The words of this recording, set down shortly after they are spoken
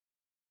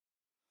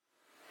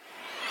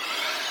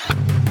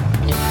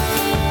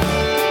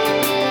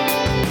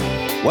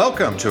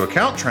Welcome to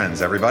Account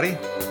Trends, everybody.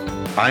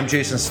 I'm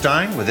Jason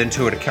Stein with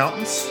Intuit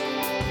Accountants.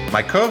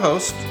 My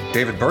co-host,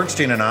 David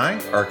Bergstein, and I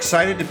are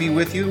excited to be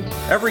with you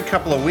every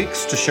couple of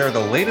weeks to share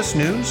the latest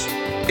news,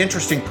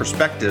 interesting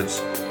perspectives,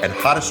 and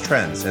hottest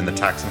trends in the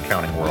tax and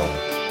accounting world.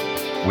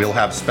 We'll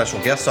have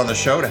special guests on the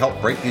show to help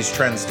break these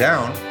trends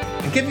down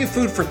and give you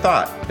food for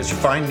thought as you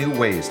find new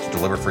ways to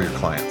deliver for your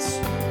clients.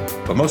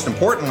 But most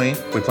importantly,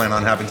 we plan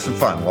on having some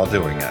fun while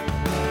doing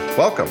it.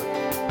 Welcome.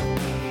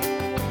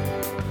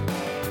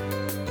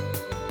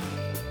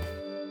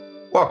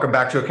 Welcome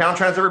back to Account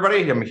Trends,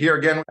 everybody. I'm here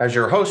again as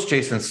your host,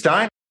 Jason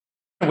Stein.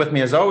 With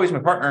me, as always, my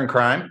partner in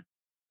crime,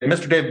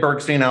 Mr. Dave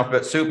Bergstein,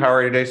 Alphabet Soup. How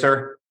are you today,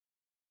 sir?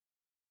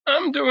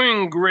 I'm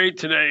doing great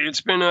today.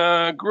 It's been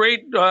a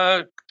great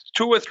 2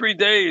 or 3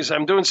 days.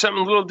 I'm doing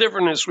something a little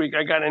different this week.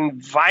 I got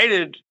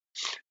invited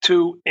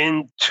to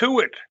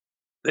Intuit.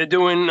 They're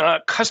doing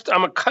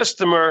I'm a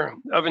customer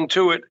of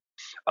Intuit,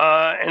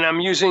 and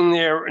I'm using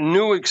their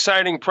new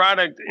exciting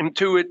product,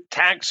 Intuit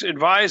Tax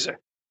Advisor.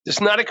 It's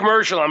not a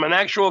commercial. I'm an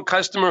actual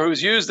customer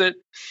who's used it,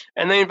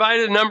 and they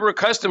invited a number of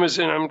customers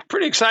in. I'm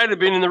pretty excited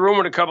being in the room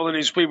with a couple of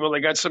these people. They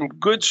got some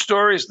good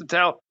stories to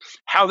tell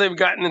how they've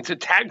gotten into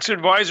tax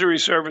advisory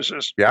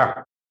services.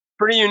 Yeah.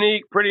 Pretty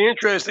unique, pretty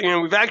interesting.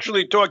 And we've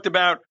actually talked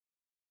about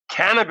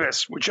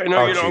cannabis, which I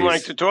know you don't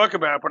like to talk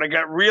about, but I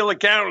got real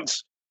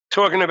accountants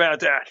talking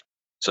about that.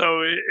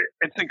 So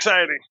it's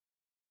exciting.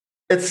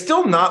 It's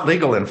still not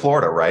legal in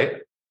Florida,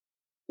 right?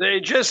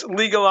 They just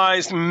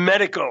legalized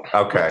medicinal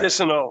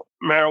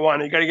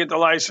marijuana. You got to get the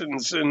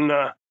license, and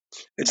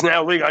it's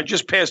now legal. I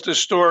just passed a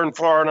store in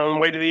Florida on the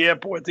way to the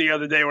airport the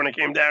other day when I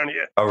came down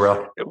here. Oh,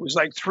 really? It was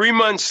like 3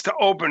 months to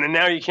open, and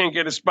now you can't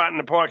get a spot in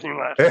the parking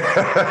lot.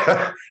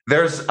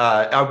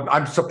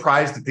 I'm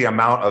surprised at the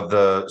amount of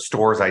the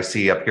stores I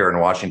see up here in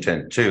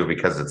Washington too,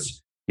 because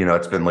it's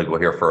been legal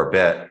here for a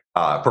bit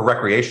for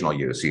recreational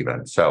use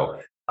even. So.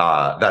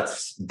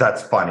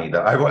 That's funny.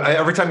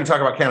 Every time you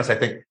talk about cannabis, I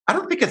think, I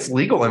don't think it's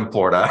legal in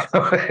Florida.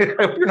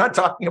 You're not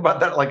talking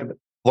about that like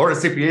Florida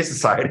CPA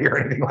Society or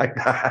anything like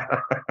that.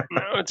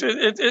 No,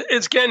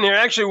 it's getting there.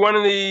 Actually, one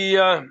of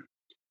the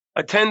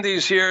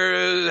attendees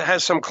here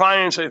has some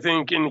clients, I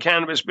think, in the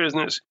cannabis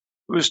business,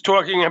 who was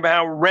talking about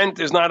how rent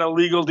is not a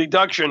legal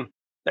deduction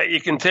that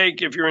you can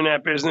take if you're in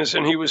that business.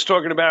 And he was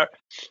talking about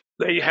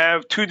they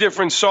have two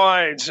different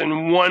sides,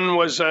 and one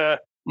was a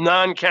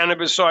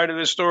non-cannabis side of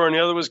the store, and the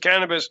other was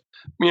cannabis.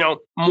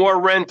 More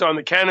rent on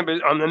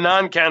the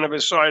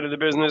non-cannabis side of the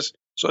business,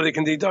 so they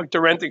can deduct the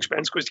rent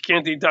expense because you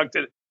can't deduct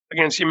it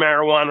against your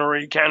marijuana or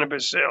your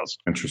cannabis sales.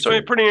 Interesting. So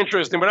it's pretty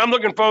interesting. But I'm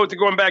looking forward to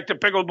going back to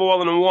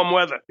pickleball in the warm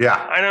weather.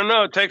 Yeah. I don't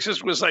know.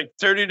 Texas was like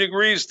 30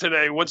 degrees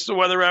today. What's the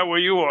weather out where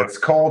you are? It's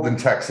cold in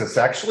Texas.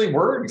 Actually,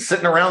 we're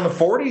sitting around the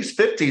 40s,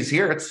 50s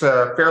here. It's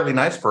fairly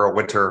nice for a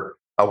winter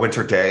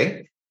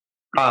day.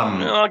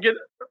 I'll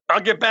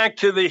get back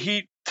to the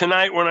heat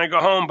tonight when I go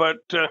home, but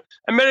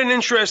I met an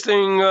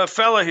interesting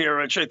fella here,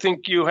 which I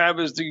think you have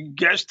as the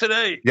guest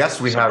today.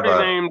 Yes, we Somebody have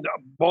named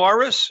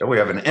Boris. We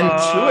have an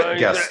Intuit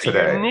guest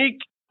today.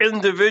 Unique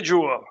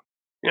individual.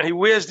 He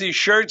wears these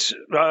shirts.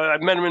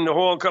 I've met him in the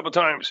hall a couple of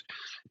times.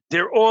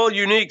 They're all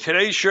unique.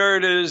 Today's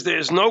shirt is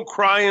 "There's no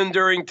crying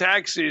during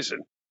tax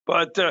season."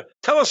 But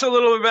tell us a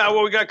little bit about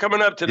what we got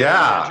coming up today.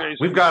 Yeah, Jason.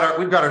 we've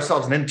got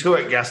ourselves an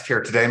Intuit guest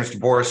here today, Mr.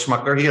 Boris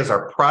Shmukler. He is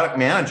our product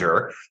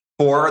manager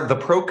for the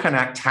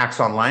ProConnect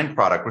Tax Online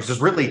product, which is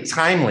really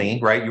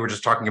timely, right? You were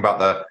just talking about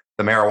the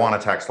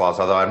marijuana tax laws,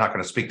 although I'm not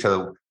going to speak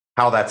to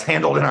how that's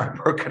handled in our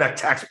ProConnect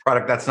tax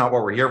product. That's not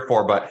what we're here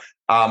for. But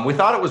we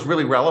thought it was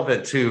really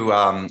relevant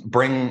to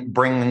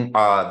bring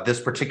this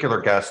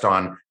particular guest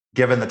on,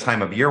 given the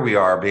time of year we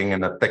are, being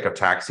in the thick of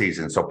tax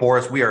season. So,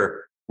 Boris, we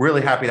are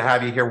really happy to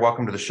have you here.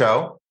 Welcome to the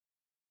show.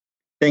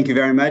 Thank you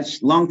very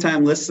much.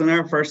 Long-time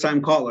listener,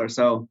 first-time caller.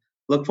 So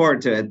look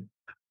forward to it.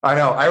 I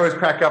know. I always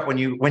crack up when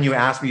you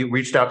asked me, you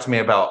reached out to me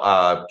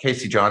about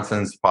Casey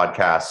Johnson's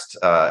podcast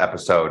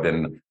episode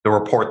and the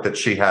report that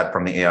she had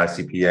from the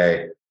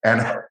AICPA.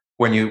 And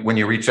when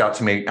you reached out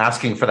to me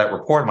asking for that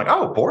report, I'm like,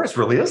 oh, Boris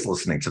really is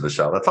listening to the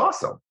show. That's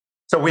awesome.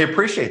 So we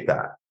appreciate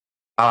that.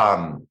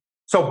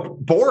 So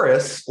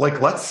Boris,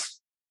 let's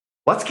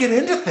get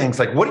into things.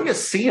 Like, what are you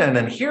seeing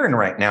and hearing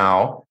right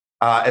now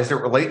as it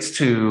relates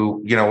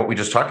to what we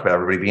just talked about,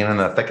 everybody being in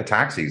the thick of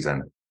tax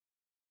season?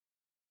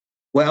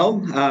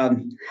 Well,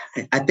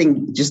 I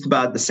think just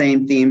about the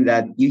same theme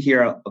that you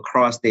hear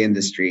across the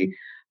industry.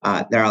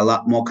 There are a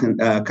lot more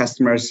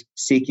customers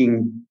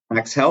seeking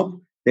tax help.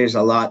 There's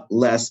a lot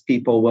less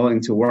people willing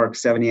to work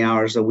 70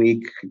 hours a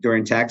week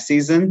during tax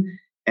season.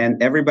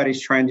 And everybody's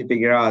trying to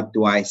figure out,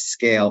 do I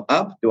scale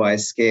up? Do I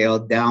scale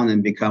down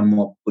and become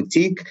more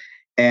boutique?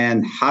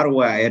 And how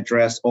do I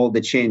address all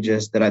the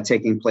changes that are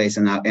taking place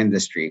in our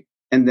industry?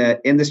 And the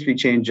industry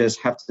changes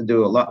have to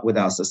do a lot with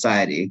our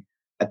society.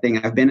 I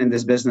think I've been in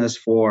this business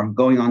for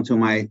going on to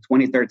my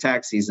 23rd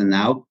tax season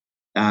now.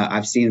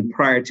 I've seen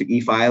prior to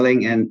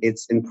e-filing, and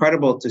it's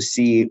incredible to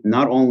see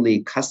not only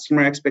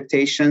customer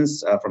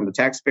expectations from the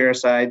taxpayer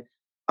side,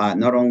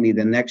 not only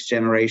the next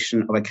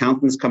generation of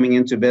accountants coming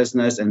into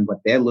business and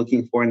what they're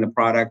looking for in the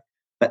product,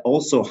 but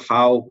also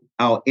how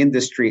our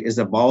industry is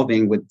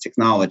evolving with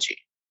technology.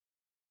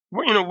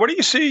 Well, what do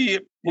you see,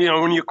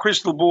 in your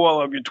crystal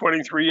ball of your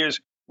 23 years,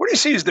 what do you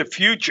see as the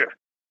future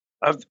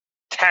of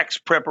tax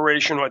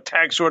preparation or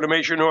tax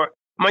automation? Or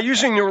am I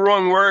using the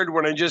wrong word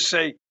when I just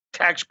say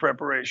tax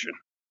preparation?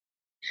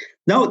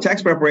 No,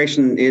 tax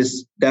preparation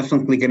is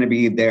definitely going to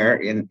be there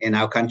in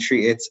our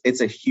country.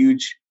 It's a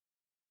huge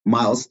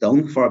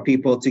milestone for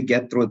people to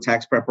get through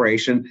tax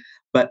preparation.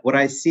 But what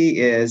I see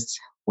is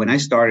when I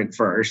started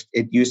first,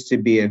 it used to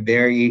be a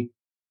very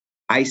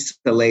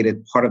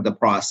isolated part of the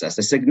process,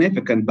 a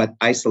significant but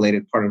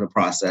isolated part of the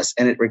process.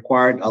 And it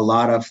required a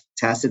lot of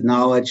tacit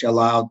knowledge, a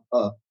lot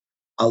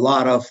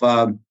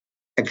of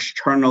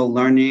external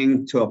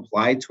learning to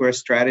apply to a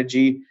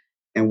strategy.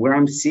 And where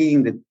I'm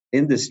seeing the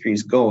industry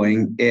is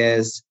going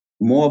is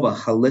more of a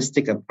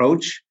holistic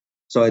approach.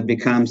 So it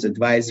becomes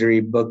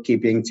advisory,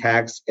 bookkeeping,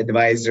 tax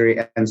advisory,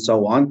 and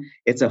so on.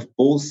 It's a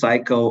full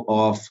cycle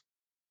of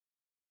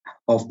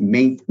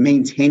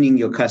maintaining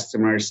your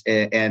customers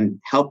and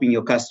helping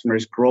your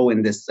customers grow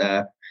in this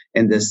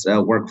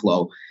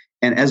workflow.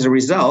 And as a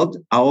result,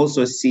 I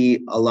also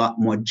see a lot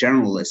more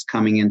generalists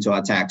coming into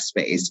our tax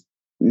space.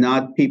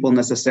 Not people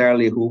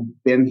necessarily who've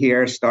been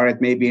here,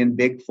 started maybe in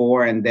Big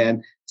Four, and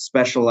then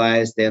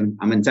specialized in,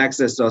 I'm in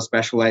Texas, so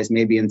specialized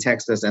maybe in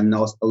Texas and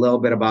know a little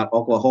bit about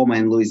Oklahoma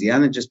and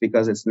Louisiana just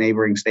because it's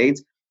neighboring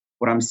states.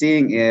 What I'm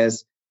seeing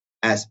is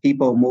as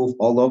people move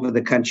all over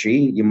the country,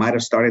 you might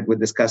have started with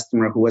this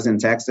customer who was in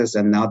Texas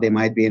and now they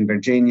might be in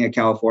Virginia,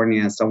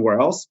 California, and somewhere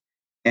else.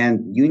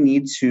 And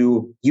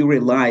you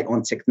rely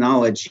on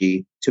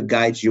technology to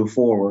guide you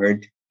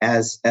forward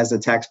as a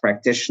tax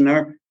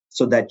practitioner,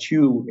 so that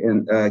you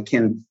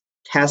can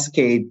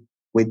cascade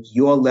with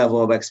your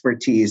level of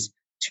expertise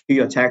to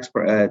your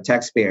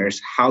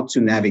taxpayers how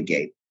to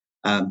navigate.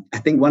 I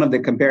think one of the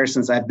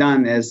comparisons I've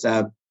done is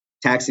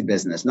taxi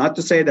business. Not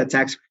to say that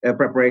tax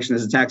preparation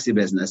is a taxi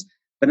business,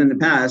 but in the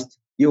past,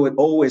 you would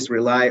always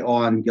rely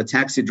on your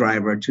taxi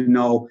driver to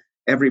know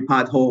every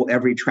pothole,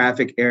 every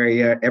traffic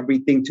area,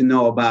 everything to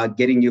know about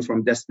getting you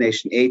from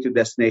destination A to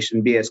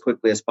destination B as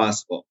quickly as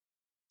possible.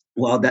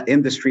 Well, that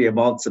industry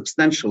evolved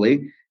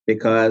substantially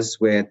because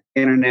with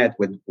internet,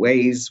 with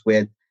Waze,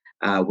 with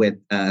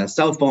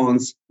cell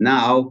phones,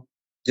 now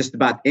just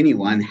about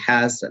anyone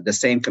has the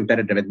same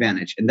competitive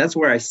advantage. And that's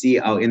where I see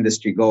our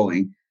industry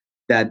going,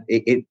 that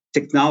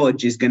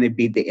technology is going to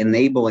be the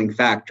enabling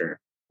factor.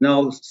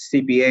 No,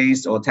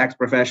 CPAs or tax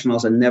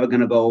professionals are never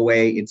going to go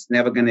away. It's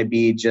never going to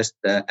be just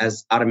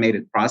as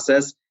automated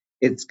process.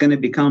 It's going to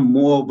become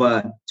more of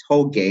a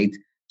toll gate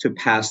to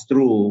pass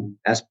through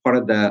as part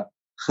of the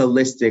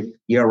holistic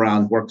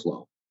year-round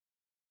workflow.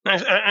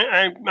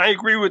 I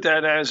agree with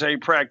that. As a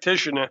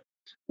practitioner,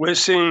 we're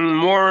seeing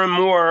more and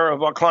more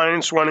of our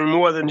clients wanting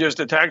more than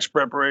just a tax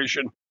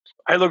preparation.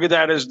 I look at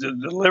that as the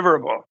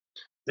deliverable.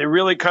 They're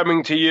really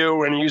coming to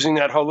you and using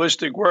that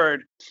holistic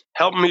word.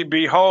 Help me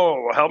be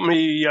whole. Help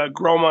me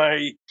grow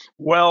my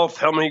wealth.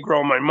 Help me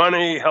grow my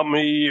money. Help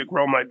me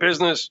grow my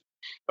business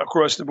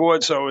across the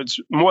board. So it's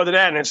more than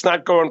that. And it's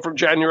not going from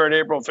January to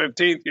April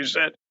 15th. You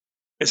said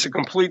it's a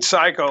complete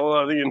cycle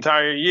of the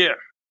entire year.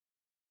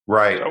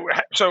 Right.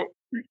 So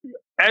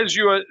as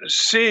you're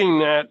seeing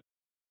that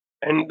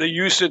and the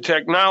use of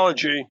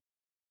technology,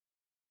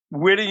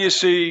 where do you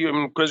see,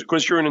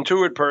 because you're an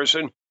Intuit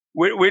person,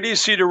 where do you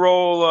see the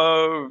role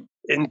of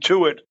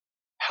Intuit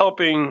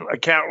helping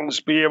accountants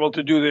be able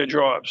to do their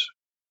jobs?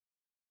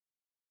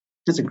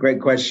 That's a great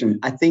question.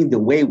 I think the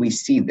way we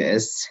see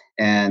this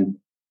and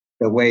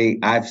the way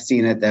I've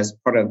seen it as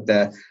part of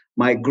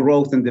my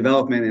growth and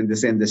development in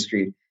this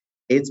industry,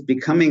 it's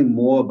becoming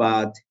more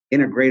about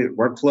integrated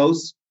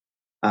workflows.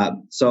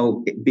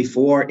 So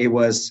before it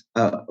was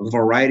a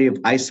variety of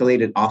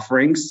isolated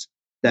offerings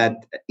that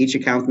each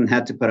accountant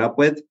had to put up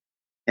with.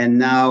 And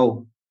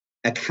now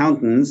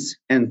accountants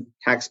and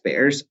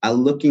taxpayers are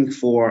looking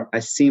for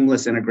a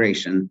seamless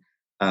integration.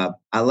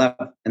 I love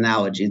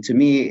analogy. To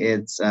me,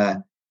 it's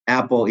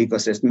Apple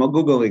ecosystem or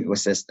Google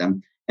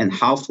ecosystem, and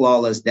how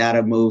flawless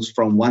data moves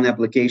from one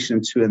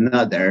application to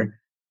another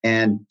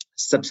and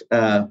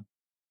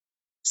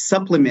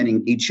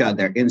supplementing each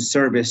other in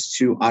service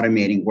to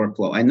automating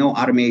workflow. I know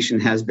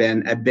automation has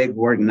been a big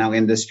word in our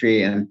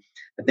industry. And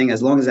I think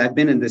as long as I've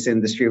been in this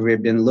industry,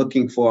 we've been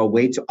looking for a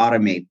way to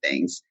automate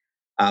things.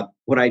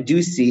 What I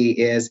do see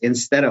is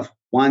instead of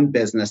one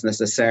business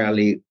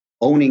necessarily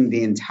owning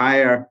the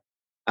entire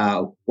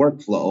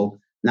workflow,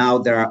 now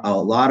there are a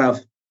lot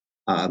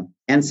of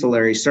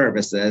ancillary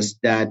services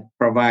that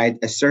provide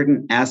a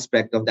certain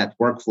aspect of that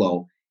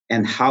workflow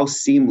and how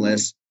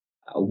seamless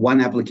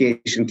one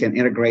application can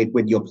integrate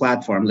with your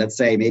platform. Let's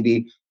say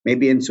maybe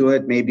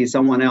Intuit, maybe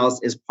someone else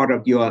is part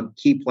of your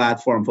key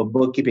platform for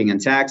bookkeeping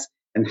and tax,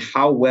 and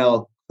how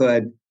well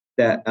could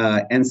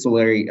the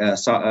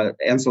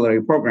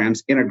ancillary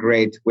programs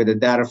integrate with the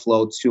data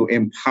flow to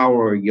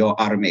empower your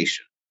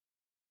automation.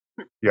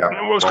 Yeah.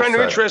 Well, it's kind of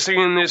interesting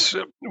in this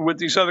with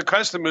these other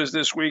customers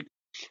this week.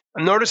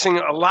 I'm noticing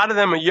a lot of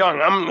them are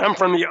young. I'm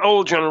from the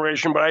old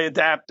generation, but I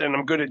adapt and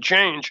I'm good at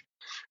change.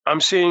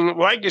 I'm seeing,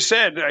 like you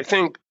said, I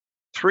think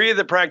 3 of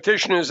the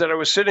practitioners that I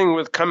was sitting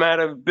with come out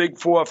of big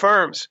 4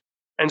 firms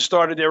and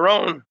started their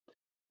own.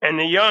 And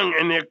they're young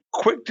and they're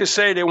quick to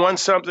say they want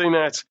something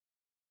that's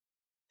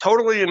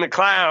totally in the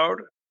cloud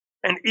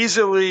and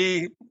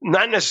easily,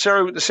 not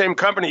necessarily with the same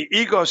company,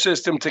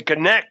 ecosystem to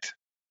connect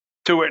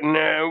to it.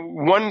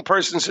 And one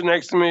person sitting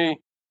next to me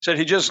said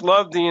he just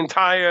loved the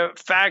entire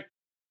fact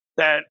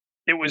that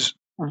it was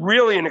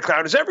really in the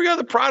cloud. Is every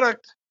other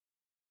product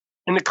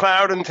in the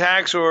cloud and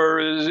tax, or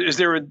is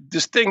there a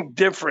distinct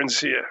difference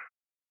here?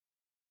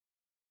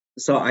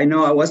 So I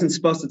know I wasn't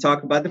supposed to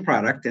talk about the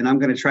product, and I'm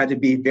going to try to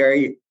be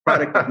very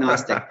product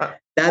agnostic.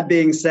 That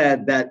being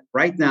said, that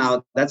right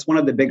now, that's one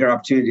of the bigger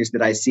opportunities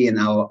that I see in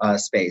our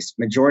space.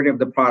 Majority of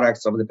the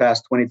products over the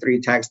past 23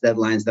 tax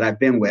deadlines that I've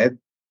been with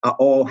are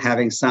all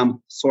having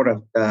some sort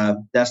of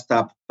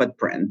desktop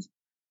footprint,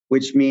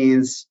 which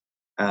means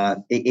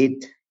the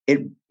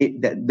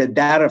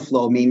data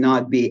flow may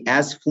not be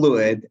as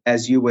fluid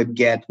as you would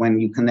get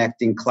when you're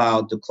connecting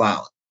cloud to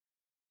cloud.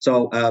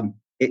 So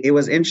it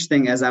was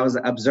interesting as I was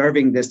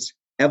observing this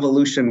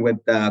evolution with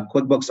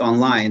QuickBooks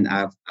Online.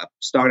 I've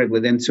started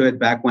with Intuit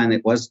back when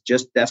it was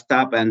just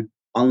desktop and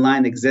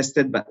online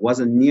existed, but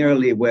wasn't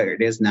nearly where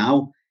it is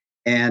now.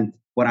 And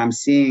what I'm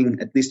seeing,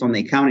 at least on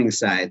the accounting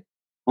side,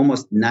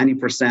 almost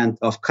 90%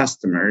 of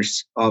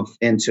customers of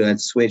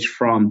Intuit switch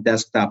from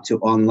desktop to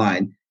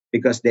online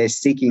because they're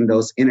seeking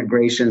those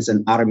integrations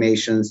and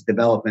automations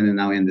development in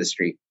our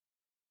industry.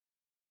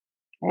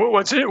 Well,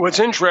 what's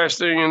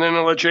interesting, and then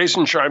I'll let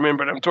Jason chime in,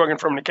 but I'm talking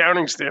from an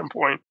accounting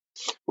standpoint.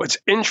 What's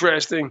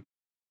interesting,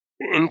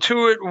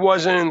 Intuit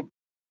wasn't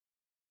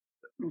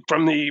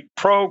from the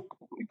Pro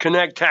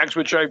Connect tax,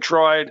 which I've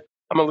tried.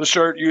 I'm a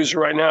Lacert user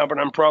right now, but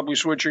I'm probably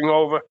switching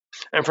over.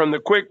 And from the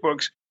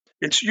QuickBooks,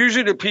 it's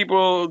usually the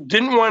people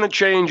didn't want to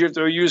change if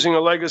they're using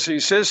a legacy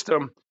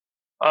system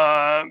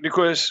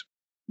because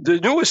the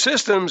newest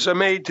systems are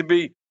made to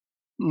be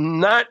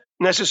not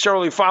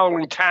necessarily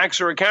following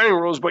tax or accounting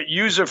rules, but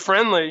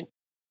user-friendly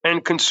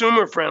and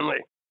consumer-friendly.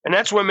 And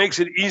that's what makes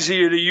it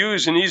easier to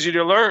use and easier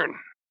to learn.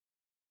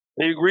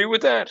 Do you agree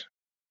with that?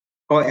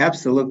 Oh,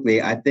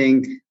 absolutely. I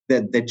think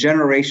that the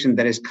generation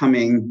that is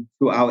coming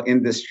to our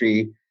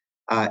industry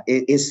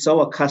is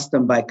so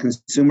accustomed by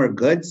consumer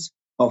goods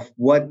of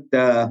what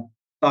the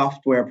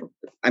software,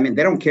 I mean,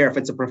 they don't care if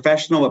it's a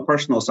professional or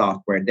personal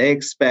software. They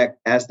expect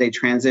as they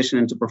transition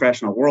into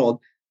professional world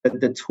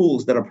that the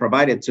tools that are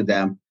provided to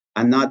them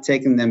are not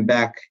taking them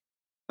back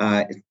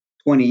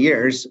 20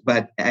 years,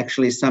 but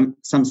actually some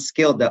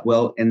skill that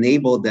will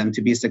enable them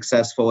to be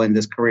successful in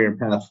this career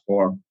path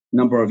for a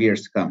number of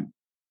years to come.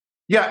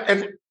 Yeah,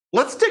 and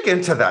let's dig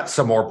into that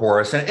some more,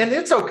 Boris. And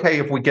it's okay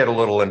if we get a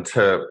little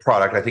into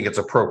product. I think it's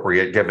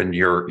appropriate given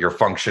your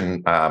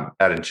function at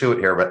Intuit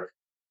here. But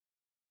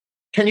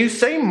can you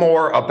say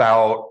more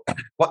about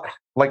what?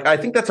 Like, I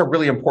think that's a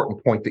really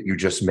important point that you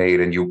just made,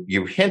 and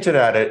you hinted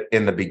at it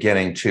in the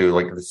beginning too.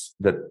 Like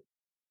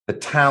the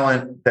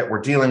talent that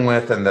we're dealing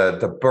with, and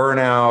the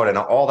burnout, and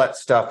all that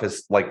stuff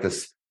is like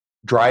this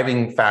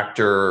driving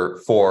factor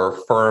for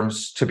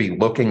firms to be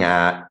looking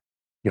at.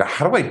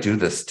 How do I do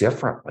this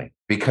differently?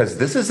 Because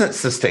this isn't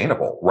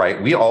sustainable, right?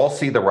 We all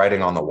see the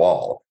writing on the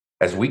wall.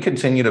 As we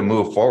continue to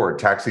move forward,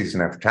 tax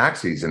season after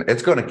tax season,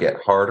 it's going to get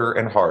harder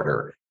and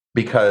harder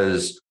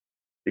because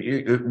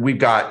we've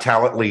got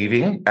talent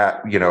leaving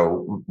at,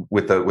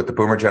 with the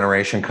boomer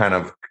generation kind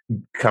of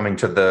coming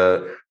to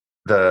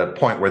the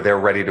point where they're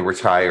ready to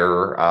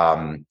retire.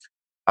 And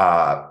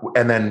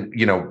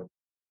then,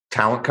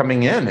 talent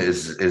coming in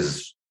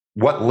is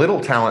what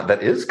little talent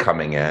that is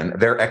coming in,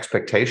 their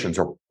expectations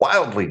are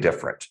wildly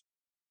different.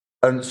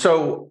 And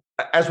so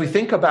as we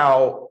think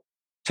about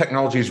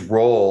technology's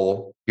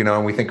role,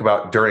 and we think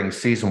about during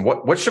season,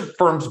 what should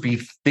firms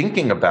be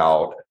thinking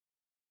about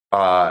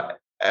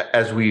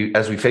as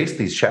we face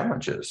these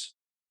challenges?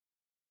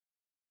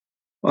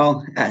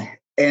 Well,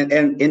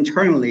 and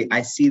internally,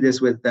 I see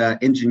this with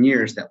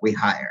engineers that we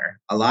hire.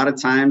 A lot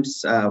of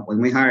times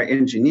when we hire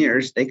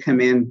engineers, they come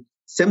in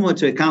similar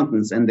to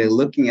accountants, and they're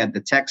looking at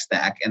the tech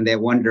stack and they're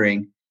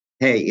wondering,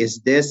 hey,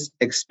 is this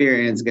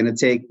experience going to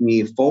take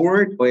me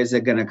forward, or is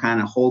it going to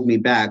kind of hold me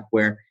back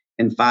where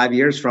in 5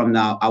 years from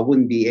now, I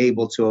wouldn't be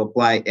able to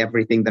apply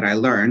everything that I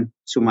learned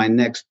to my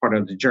next part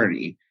of the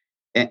journey?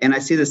 And I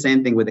see the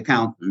same thing with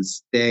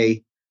accountants.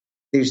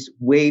 There's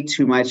way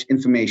too much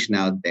information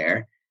out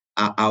there.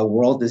 Our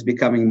world is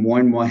becoming more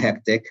and more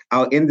hectic.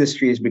 Our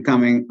industry is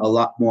becoming a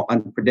lot more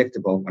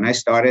unpredictable. When I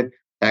started,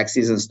 tax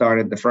season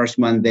started the first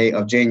Monday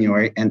of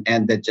January and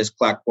ended just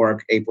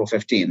clockwork April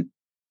 15.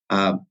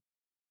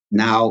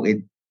 Now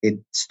it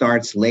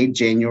starts late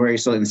January.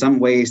 So in some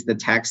ways, the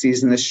tax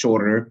season is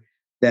shorter.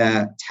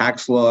 The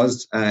tax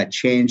laws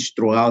change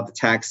throughout the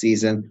tax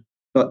season.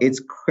 So it's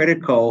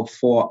critical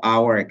for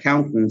our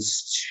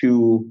accountants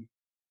to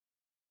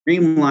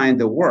streamline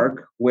the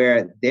work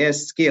where their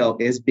skill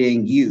is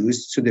being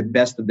used to the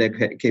best of their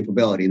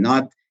capability,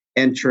 not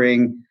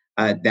entering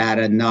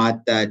data,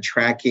 not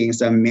tracking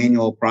some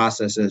manual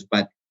processes,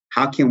 but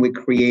how can we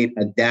create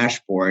a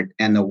dashboard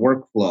and a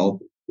workflow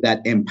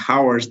that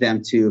empowers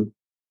them to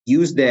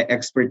use their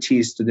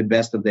expertise to the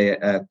best of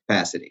their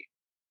capacity.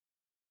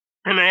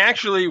 And I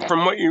actually,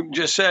 from what you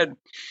just said,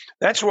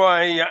 that's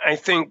why I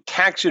think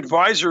tax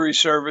advisory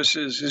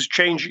services is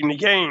changing the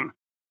game,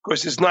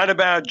 because it's not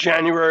about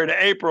January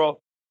to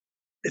April.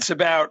 It's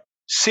about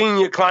seeing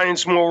your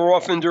clients more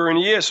often during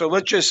the year. So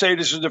let's just say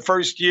this is the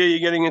first year you're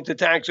getting into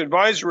tax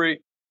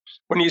advisory.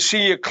 When you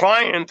see your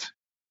client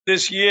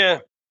this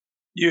year,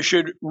 you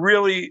should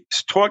really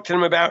talk to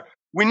them about,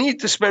 we need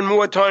to spend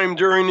more time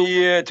during the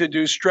year to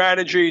do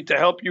strategy to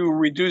help you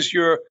reduce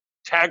your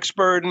tax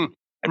burden.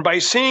 And by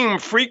seeing them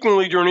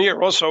frequently during the year,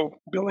 also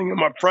billing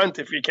them up front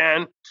if you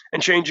can,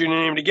 and changing the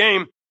name of the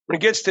game, when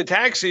it gets to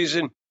tax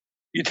season,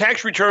 your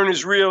tax return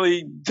is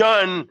really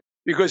done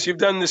because you've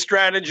done the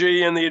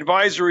strategy and the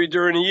advisory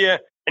during the year,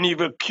 and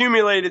you've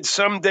accumulated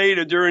some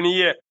data during the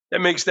year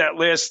that makes that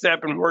last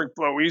step and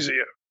workflow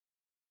easier.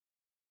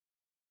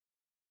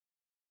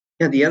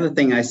 Yeah, the other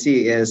thing I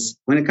see is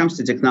when it comes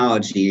to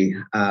technology,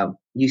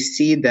 you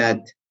see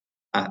that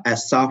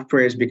as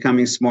software is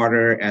becoming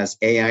smarter, as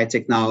AI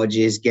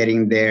technology is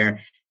getting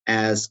there,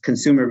 as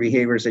consumer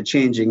behaviors are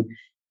changing,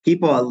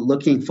 people are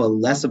looking for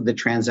less of the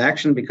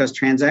transaction because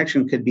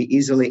transaction could be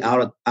easily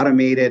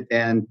automated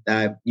and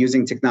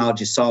using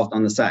technology solved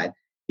on the side.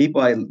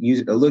 People are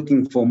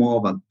looking for more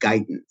of a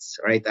guidance,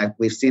 right?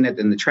 We've seen it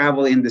in the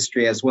travel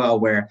industry as well,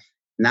 where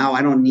now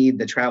I don't need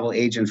the travel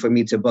agent for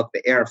me to book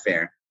the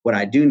airfare. What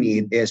I do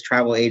need is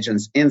travel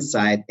agents'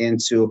 insight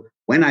into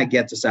when I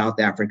get to South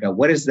Africa,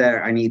 what is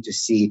there I need to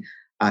see?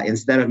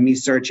 Instead of me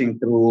searching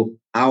through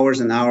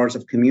hours and hours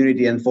of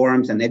community and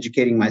forums and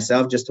educating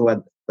myself just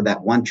for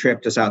that one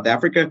trip to South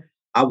Africa,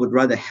 I would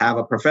rather have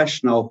a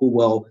professional who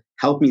will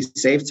help me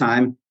save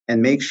time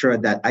and make sure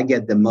that I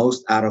get the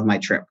most out of my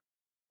trip.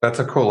 That's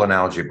a cool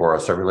analogy,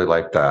 Boris. I really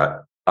like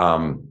that.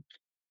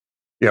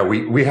 Yeah,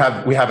 we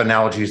have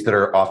analogies that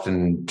are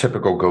often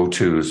typical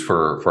go-tos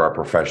for our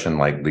profession,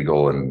 like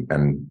legal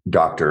and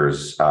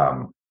doctors.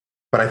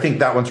 But I think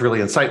that one's really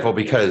insightful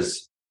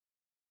because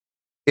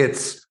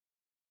it's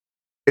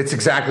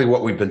exactly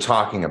what we've been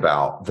talking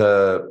about.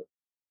 The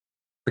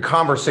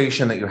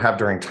conversation that you have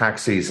during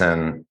tax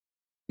season,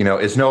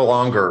 is no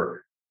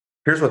longer,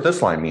 here's what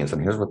this line means,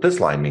 and here's what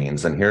this line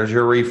means, and here's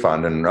your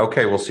refund, and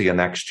okay, we'll see you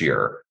next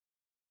year.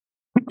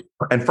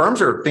 And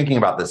firms are thinking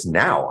about this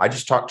now. I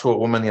just talked to a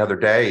woman the other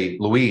day,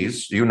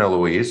 Louise,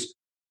 Louise.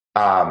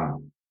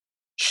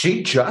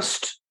 She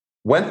just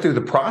went through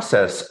the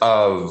process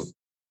of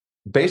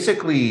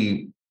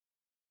basically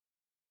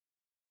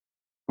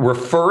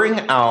referring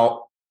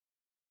out,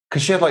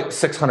 because she had like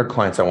 600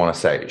 clients, I want to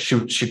say.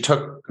 She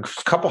took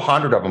a couple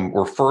hundred of them,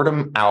 referred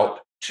them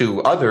out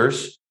to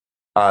others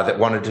that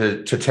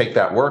wanted to take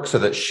that work so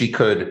that she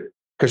could,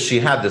 because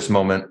she had this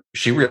moment,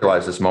 she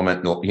realized this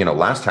moment,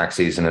 last tax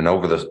season and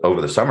over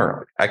the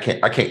summer, I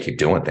can't keep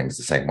doing things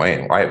the same way.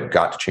 And I've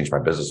got to change my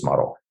business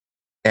model.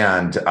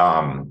 And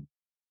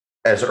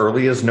as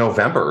early as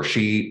November,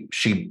 she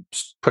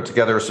put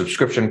together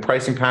subscription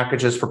pricing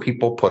packages for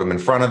people, put them in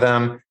front of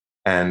them.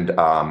 And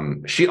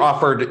she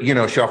offered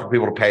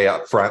people to pay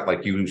up front,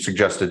 like you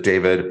suggested,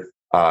 David,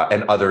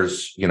 and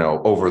others,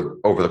 over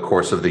the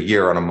course of the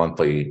year on a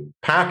monthly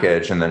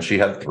package. And then she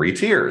had 3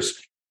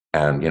 tiers.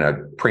 And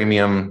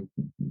premium,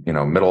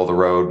 middle of the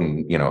road,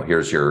 and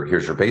here's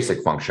your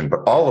basic function.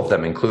 But all of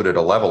them included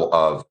a level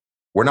of,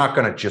 we're not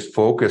going to just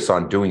focus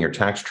on doing your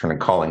tax return and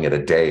calling it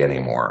a day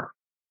anymore.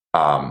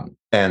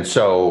 And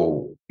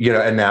so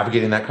and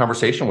navigating that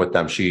conversation with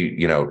them, she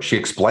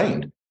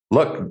explained,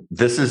 look,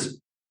 this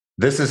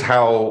is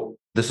how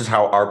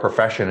our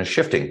profession is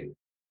shifting,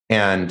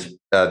 and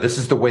this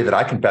is the way that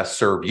I can best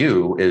serve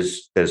you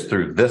is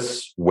through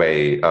this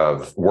way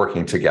of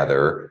working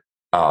together.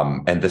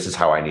 And this is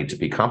how I need to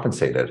be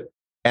compensated.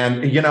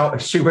 And,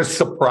 she was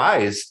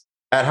surprised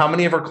at how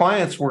many of her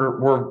clients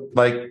were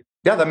like,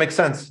 yeah, that makes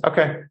sense.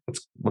 Okay,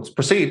 let's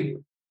proceed.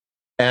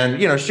 And,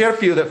 she had a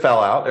few that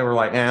fell out and were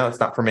like, that's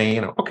not for me,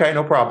 okay,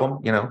 no problem,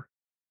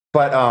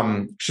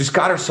 but she's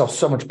got herself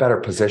so much better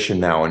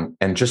position now.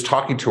 And just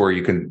talking to her,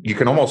 you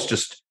can almost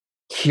just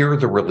hear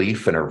the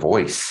relief in her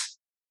voice,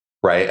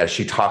 right? As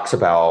she talks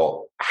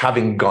about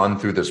having gone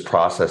through this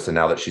process, and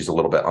now that she's a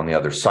little bit on the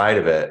other side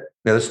of it,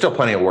 there's still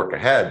plenty of work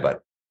ahead,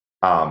 but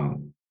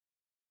I'm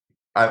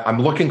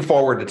looking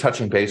forward to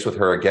touching base with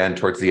her again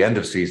towards the end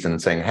of season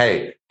and saying,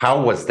 hey,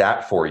 how was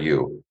that for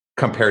you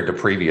compared to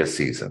previous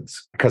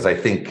seasons? Because I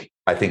think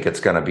it's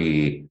going to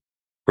be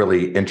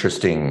really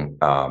interesting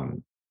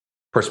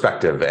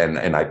perspective.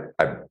 And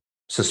I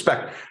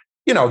suspect,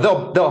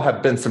 there'll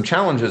have been some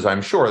challenges,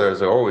 I'm sure,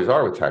 as there always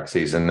are with tax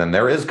season, and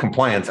there is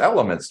compliance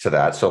elements to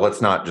that. So let's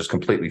not just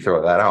completely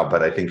throw that out.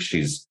 But I think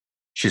she's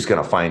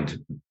going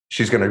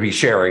to be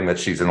sharing that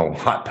she's in a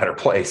lot better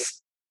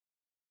place.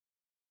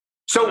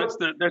 So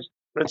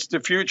that's the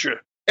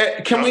future.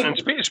 Can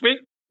we speak?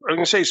 I was going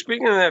to say,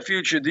 speaking of that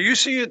future, do you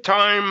see a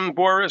time,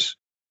 Boris,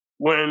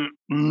 when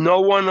no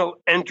one will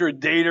enter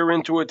data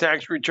into a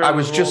tax return. I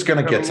was just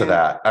going to get to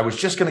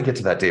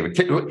that. David.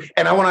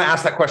 And I want to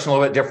ask that question a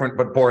little bit different,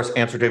 but Boris,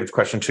 answer David's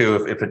question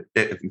too,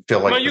 if you feel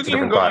like well, you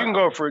can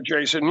go for it,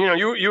 Jason.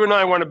 You and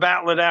I want to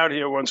battle it out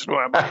here once in a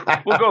while.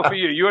 But we'll go for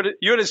you.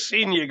 You're the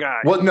senior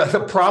guy. Well, no,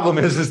 the problem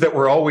is that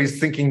we're always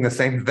thinking the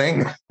same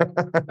thing.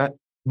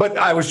 But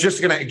I was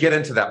just going to get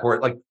into that,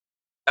 Boris. Like,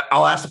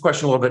 I'll ask the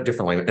question a little bit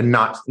differently, and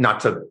not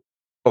to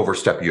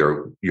overstep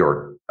your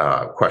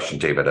question,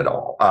 David, at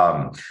all.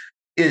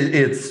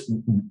 It's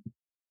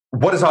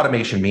what does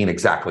automation mean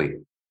exactly,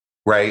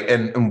 right?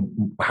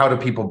 And how do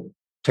people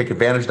take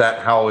advantage of that?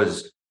 How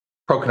is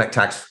ProConnect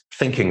Tax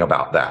thinking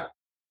about that?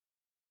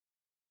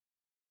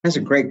 That's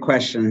a great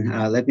question.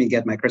 Let me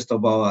get my crystal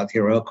ball out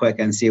here real quick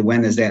and see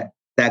when is that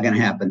going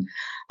to happen.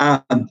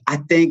 I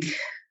think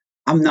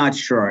I'm not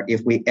sure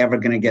if we ever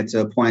going to get to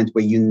a point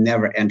where you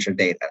never enter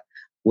data.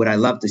 Would I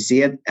love to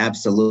see it?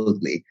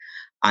 Absolutely.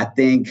 I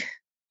think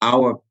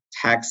our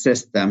tax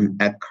system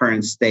at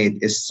current state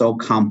is so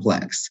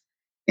complex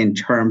in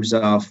terms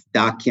of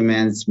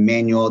documents,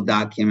 manual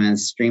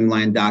documents,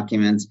 streamlined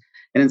documents.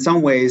 And in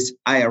some ways,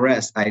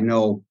 IRS, I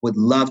know, would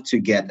love to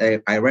get,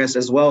 IRS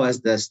as well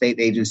as the state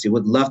agency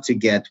would love to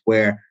get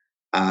where,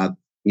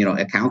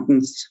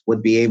 accountants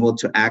would be able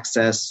to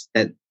access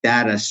that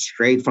data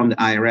straight from the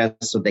IRS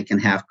so they can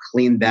have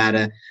clean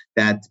data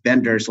that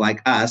vendors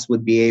like us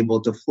would be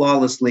able to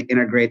flawlessly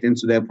integrate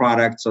into their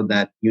product so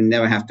that you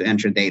never have to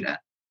enter data.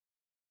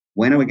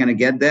 When are we going to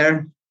get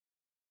there?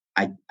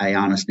 I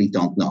honestly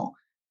don't know,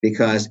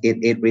 because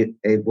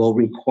it will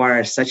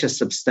require such a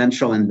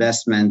substantial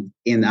investment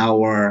in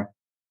our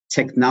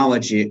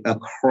technology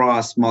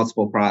across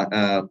multiple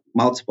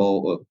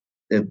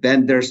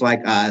vendors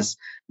like us,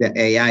 the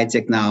AI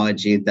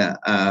technology, the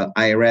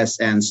IRS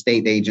and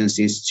state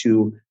agencies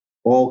to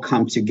all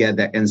come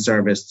together in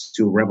service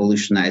to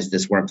revolutionize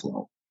this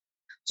workflow.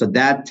 So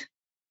that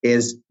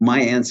is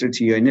my answer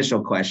to your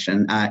initial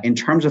question. In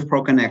terms of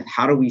ProConnect,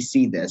 how do we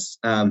see this?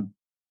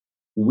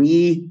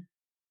 We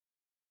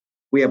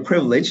are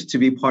privileged to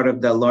be part of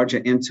the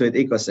larger Intuit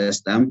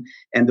ecosystem,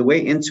 and the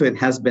way Intuit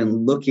has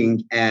been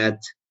looking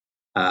at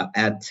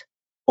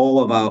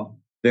all of our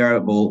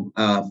variable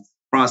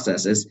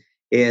processes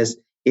is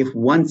if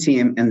one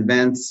team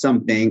invents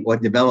something or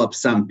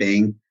develops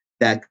something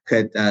that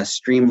could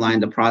streamline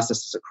the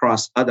processes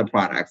across other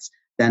products,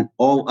 then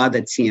all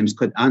other teams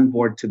could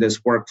onboard to this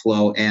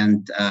workflow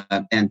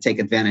and take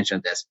advantage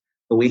of this.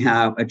 So we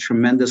have a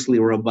tremendously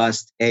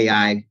robust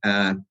AI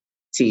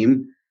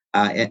team.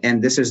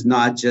 And this is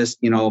not just,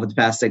 over the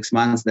past 6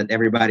 months that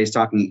everybody's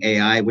talking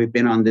AI. We've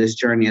been on this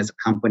journey as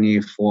a company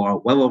for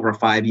well over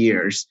 5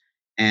 years.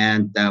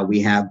 And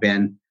we have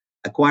been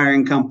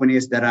acquiring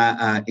companies that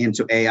are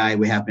into AI.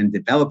 We have been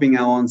developing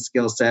our own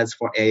skill sets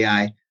for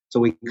AI. So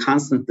we're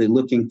constantly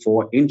looking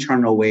for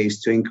internal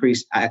ways to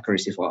increase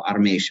accuracy for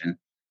automation.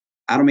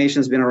 Automation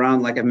has been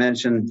around, like I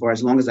mentioned, for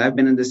as long as I've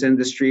been in this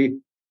industry.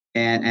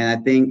 And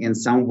I think in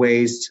some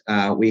ways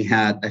we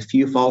had a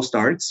few false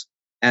starts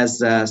as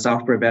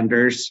software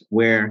vendors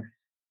where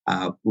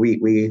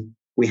we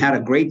had a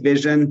great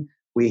vision,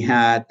 we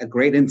had a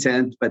great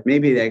intent, but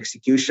maybe the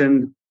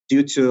execution,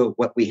 due to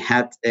what we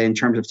had in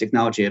terms of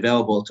technology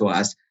available to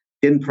us,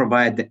 didn't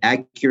provide the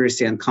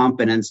accuracy and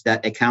confidence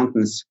that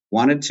accountants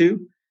wanted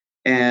to.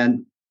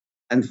 And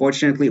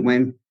unfortunately,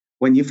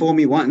 when you fool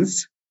me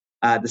once,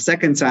 the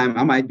second time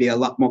I might be a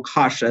lot more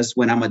cautious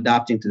when I'm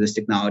adopting to this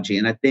technology.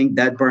 And I think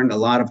that burned a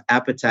lot of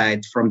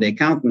appetite from the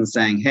accountants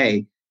saying,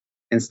 hey,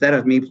 instead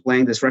of me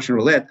playing this Russian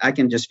roulette, I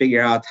can just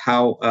figure out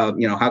how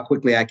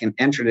quickly I can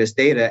enter this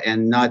data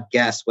and not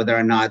guess whether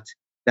or not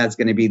that's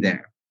going to be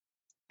there.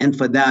 And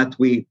for that,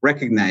 we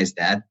recognize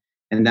that.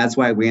 And that's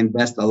why we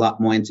invest a lot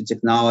more into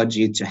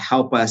technology to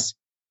help us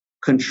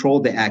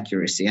control the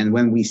accuracy. And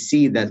when we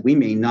see that we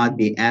may not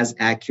be as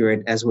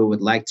accurate as we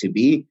would like to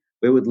be,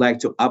 we would like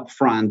to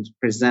upfront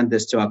present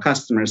this to our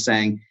customers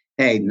saying,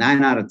 hey,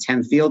 9 out of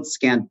 10 fields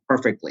scanned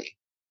perfectly.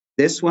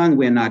 This one,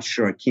 we're not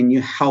sure. Can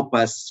you help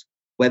us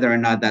whether or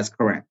not that's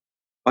correct?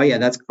 Oh, yeah,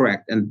 that's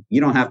correct. And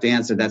you don't have to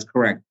answer that's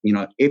correct.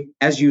 If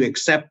as you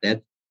accept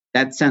it,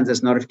 that sends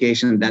us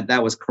notification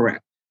that was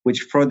correct,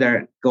 which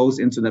further goes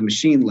into the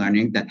machine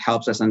learning that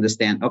helps us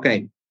understand,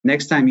 okay,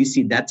 next time you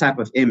see that type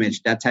of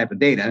image, that type of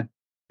data,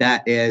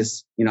 that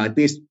is, at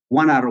least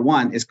 1 out of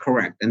 1 is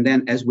correct. And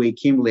then as we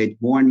accumulate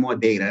more and more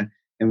data,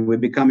 and we're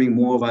becoming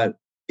more of a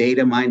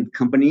data mined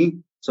company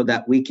so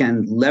that we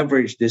can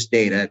leverage this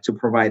data to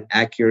provide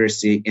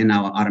accuracy in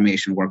our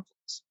automation workflows.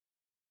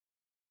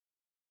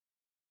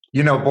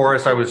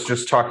 Boris, I was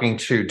just talking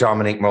to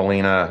Dominique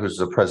Molina, who's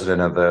the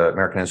president of the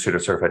American Institute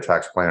of Certified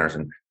Tax Planners,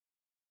 and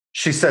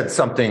she said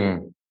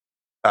something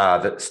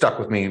that stuck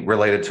with me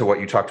related to what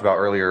you talked about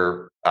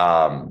earlier.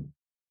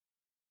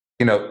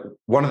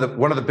 One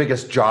of the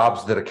biggest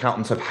jobs that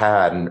accountants have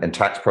had, and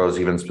tax pros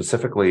even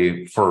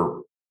specifically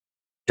for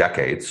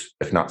decades,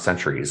 if not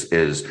centuries,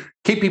 is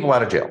keep people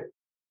out of jail,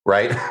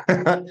 right?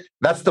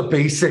 That's the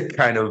basic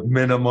kind of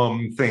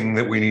minimum thing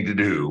that we need to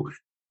do.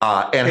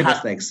 Table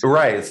stakes.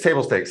 Right, it's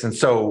table stakes. And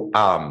so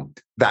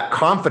that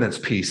confidence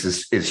piece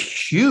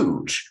is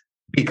huge,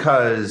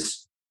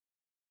 because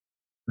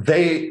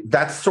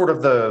that's sort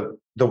of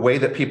the way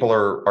that people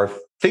are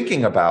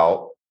thinking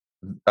about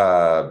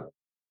the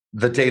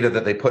data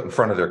that they put in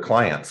front of their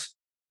clients.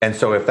 And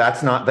so if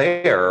that's not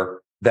there,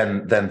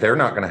 then they're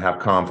not going to have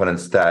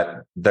confidence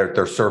that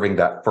they're serving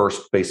that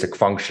first basic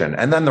function.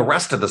 And then the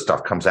rest of the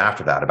stuff comes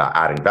after that about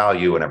adding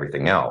value and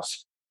everything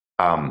else.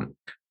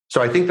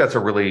 So I think that's a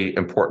really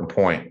important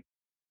point.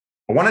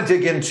 I want to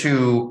dig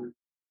into,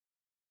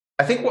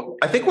 I think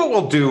what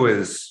we'll do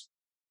is,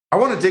 I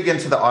want to dig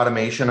into the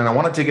automation, and I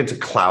want to dig into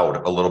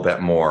cloud a little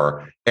bit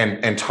more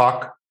and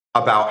talk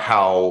about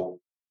how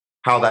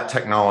that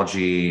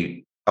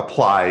technology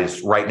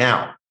applies right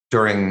now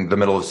during the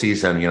middle of the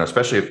season,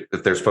 especially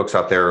if there's folks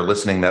out there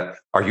listening that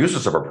are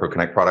users of our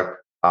ProConnect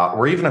product,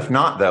 or even if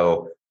not,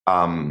 though,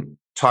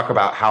 talk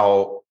about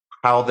how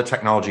the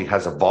technology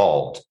has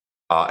evolved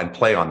and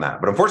play on that.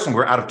 But unfortunately,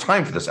 we're out of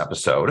time for this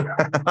episode.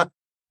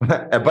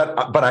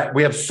 but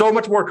we have so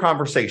much more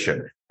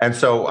conversation, and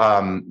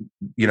so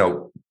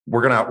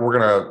we're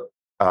gonna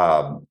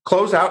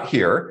close out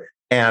here,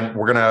 and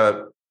we're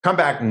gonna come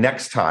back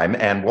next time,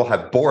 and we'll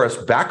have Boris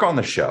back on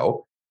the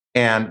show,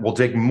 and we'll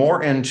dig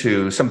more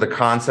into some of the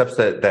concepts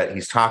that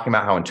he's talking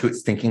about, how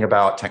Intuit's thinking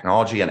about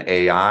technology and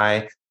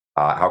AI,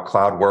 how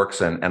cloud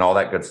works, and all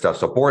that good stuff.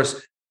 So,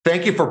 Boris,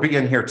 thank you for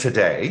being here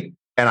today,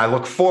 and I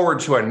look forward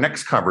to our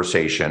next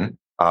conversation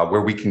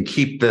where we can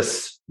keep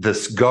this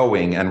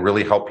going and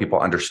really help people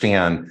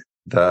understand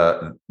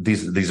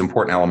these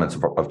important elements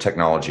of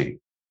technology.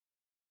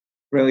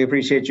 Really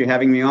appreciate you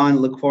having me on.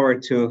 Look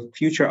forward to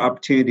future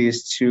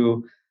opportunities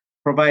to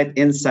provide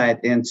insight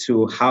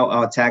into how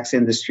our tax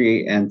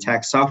industry and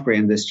tax software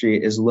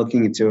industry is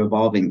looking into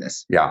evolving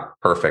this. Yeah,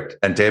 perfect.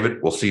 And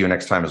David, we'll see you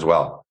next time as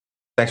well.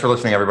 Thanks for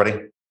listening,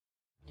 everybody.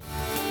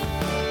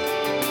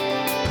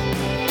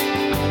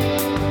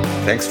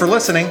 Thanks for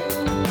listening.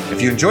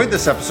 If you enjoyed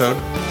this episode,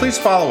 please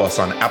follow us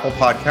on Apple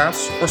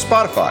Podcasts or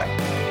Spotify.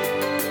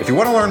 If you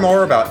want to learn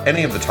more about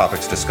any of the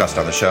topics discussed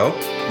on the show,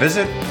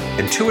 visit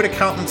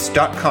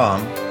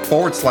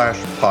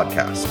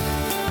intuitaccountants.com/podcast.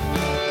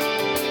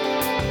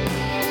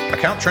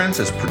 Account Trends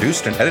is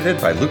produced and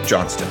edited by Luke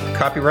Johnston.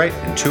 Copyright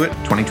Intuit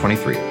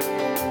 2023.